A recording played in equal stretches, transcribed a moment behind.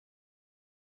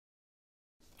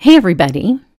Hey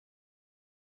everybody!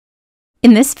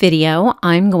 In this video,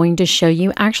 I'm going to show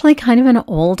you actually kind of an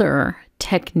older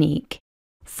technique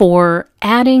for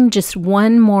adding just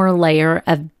one more layer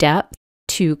of depth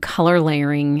to color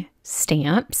layering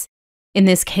stamps. In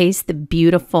this case, the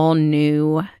beautiful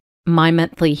new My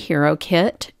Monthly Hero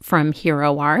kit from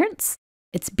Hero Arts.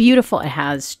 It's beautiful. It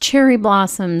has cherry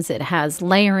blossoms, it has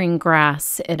layering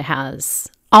grass, it has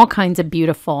all kinds of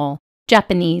beautiful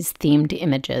Japanese themed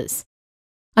images.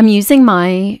 I'm using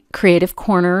my creative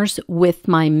corners with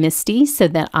my Misty so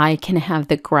that I can have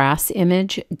the grass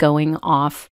image going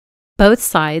off both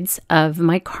sides of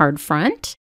my card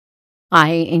front. I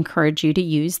encourage you to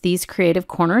use these creative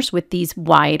corners with these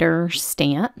wider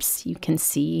stamps. You can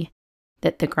see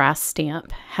that the grass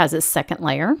stamp has a second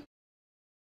layer.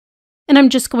 And I'm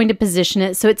just going to position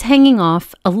it so it's hanging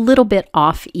off a little bit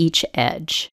off each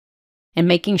edge and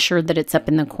making sure that it's up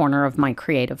in the corner of my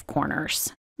creative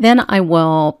corners. Then I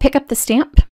will pick up the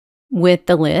stamp with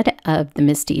the lid of the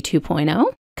Misty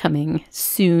 2.0, coming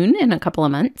soon in a couple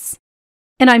of months.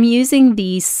 And I'm using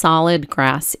the solid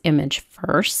grass image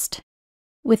first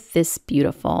with this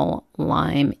beautiful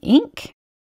lime ink.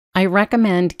 I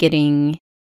recommend getting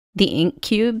the ink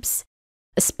cubes,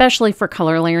 especially for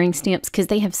color layering stamps, because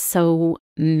they have so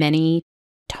many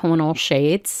tonal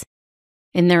shades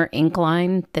in their ink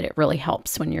line that it really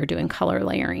helps when you're doing color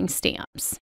layering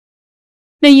stamps.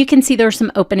 Now you can see there are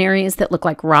some open areas that look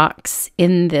like rocks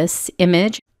in this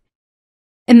image,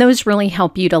 and those really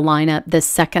help you to line up the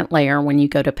second layer when you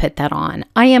go to put that on.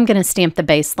 I am going to stamp the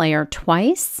base layer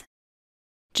twice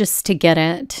just to get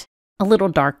it a little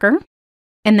darker,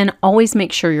 and then always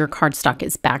make sure your cardstock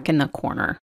is back in the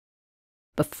corner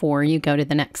before you go to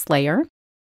the next layer.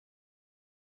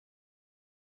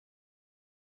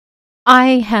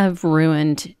 I have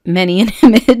ruined many an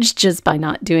image just by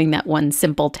not doing that one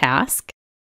simple task.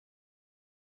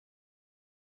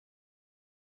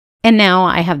 And now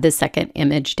I have the second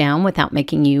image down without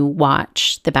making you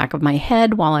watch the back of my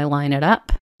head while I line it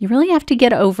up. You really have to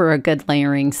get over a good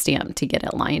layering stamp to get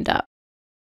it lined up.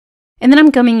 And then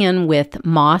I'm coming in with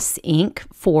moss ink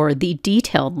for the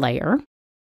detailed layer.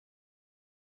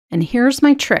 And here's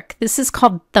my trick. This is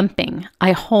called thumping.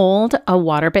 I hold a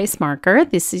water-based marker.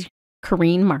 This is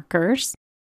Korean markers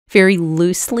very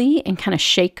loosely and kind of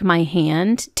shake my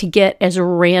hand to get as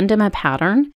random a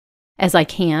pattern as I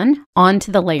can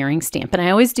onto the layering stamp. And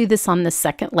I always do this on the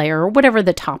second layer or whatever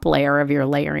the top layer of your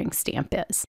layering stamp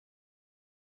is.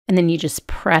 And then you just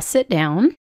press it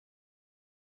down.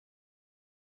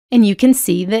 And you can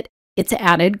see that it's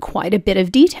added quite a bit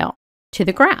of detail to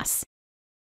the grass.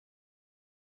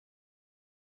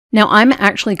 Now I'm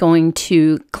actually going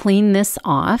to clean this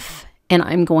off and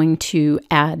I'm going to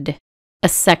add a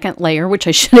second layer, which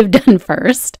I should have done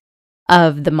first,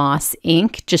 of the moss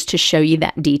ink just to show you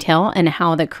that detail and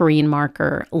how the Korean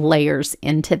marker layers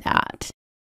into that.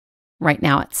 Right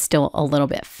now it's still a little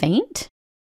bit faint.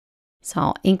 So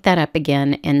I'll ink that up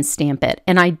again and stamp it.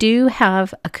 And I do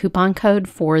have a coupon code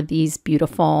for these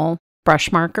beautiful brush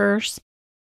markers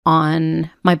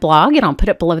on my blog, and I'll put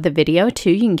it below the video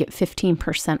too. You can get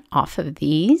 15% off of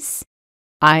these.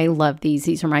 I love these.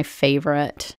 These are my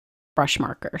favorite brush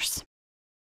markers.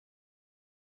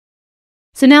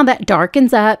 So now that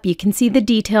darkens up, you can see the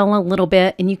detail a little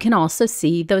bit, and you can also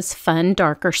see those fun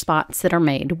darker spots that are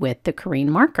made with the Korean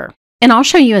marker. And I'll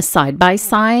show you a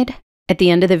side-by-side at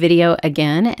the end of the video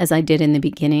again, as I did in the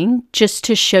beginning, just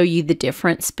to show you the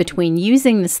difference between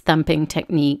using this thumping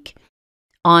technique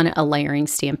on a layering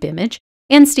stamp image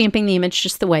and stamping the image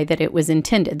just the way that it was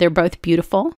intended. They're both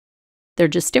beautiful. They're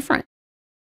just different.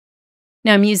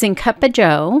 Now I'm using Cup of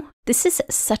Joe. This is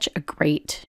such a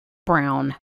great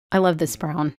brown. I love this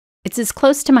brown. It's as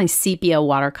close to my sepia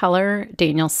watercolor,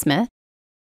 Daniel Smith,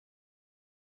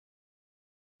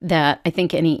 that I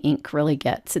think any ink really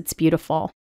gets. It's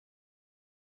beautiful.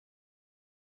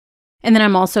 And then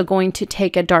I'm also going to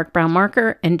take a dark brown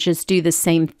marker and just do the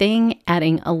same thing,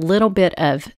 adding a little bit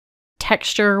of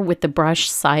texture with the brush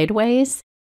sideways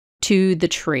to the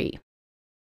tree.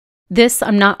 This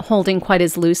I'm not holding quite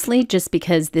as loosely just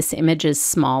because this image is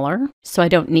smaller, so I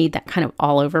don't need that kind of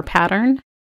all over pattern.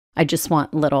 I just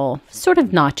want little sort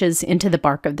of notches into the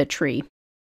bark of the tree.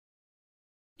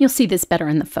 You'll see this better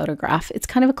in the photograph. It's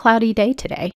kind of a cloudy day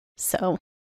today, so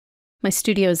my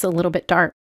studio is a little bit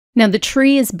dark. Now the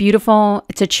tree is beautiful.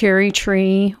 It's a cherry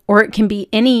tree, or it can be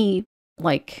any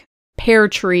like pear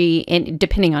tree, and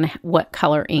depending on what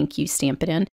color ink you stamp it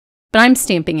in. But I'm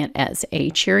stamping it as a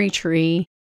cherry tree.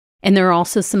 And there are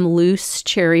also some loose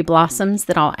cherry blossoms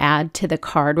that I'll add to the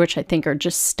card, which I think are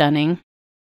just stunning.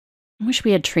 I wish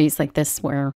we had trees like this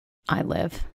where I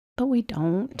live, but we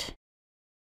don't.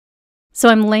 So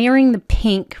I'm layering the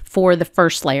pink for the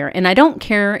first layer, and I don't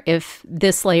care if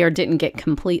this layer didn't get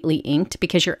completely inked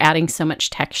because you're adding so much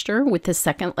texture with the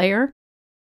second layer,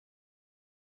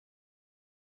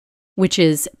 which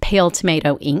is pale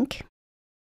tomato ink.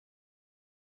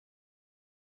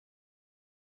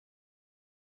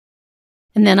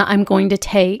 And then I'm going to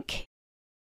take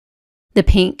the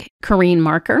pink Corrine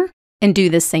marker and do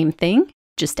the same thing,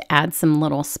 just to add some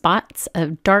little spots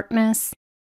of darkness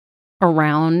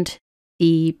around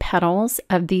the petals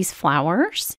of these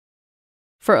flowers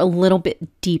for a little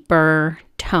bit deeper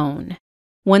tone.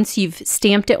 Once you've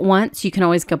stamped it once, you can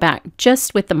always go back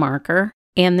just with the marker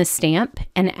and the stamp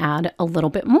and add a little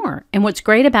bit more. And what's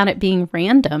great about it being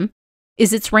random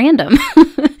is it's random.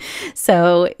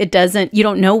 So you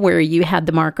don't know where you had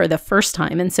the marker the first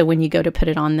time. And so when you go to put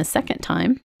it on the second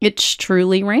time, it's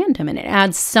truly random, and it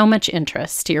adds so much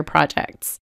interest to your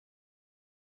projects.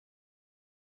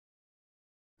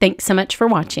 Thanks so much for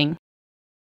watching.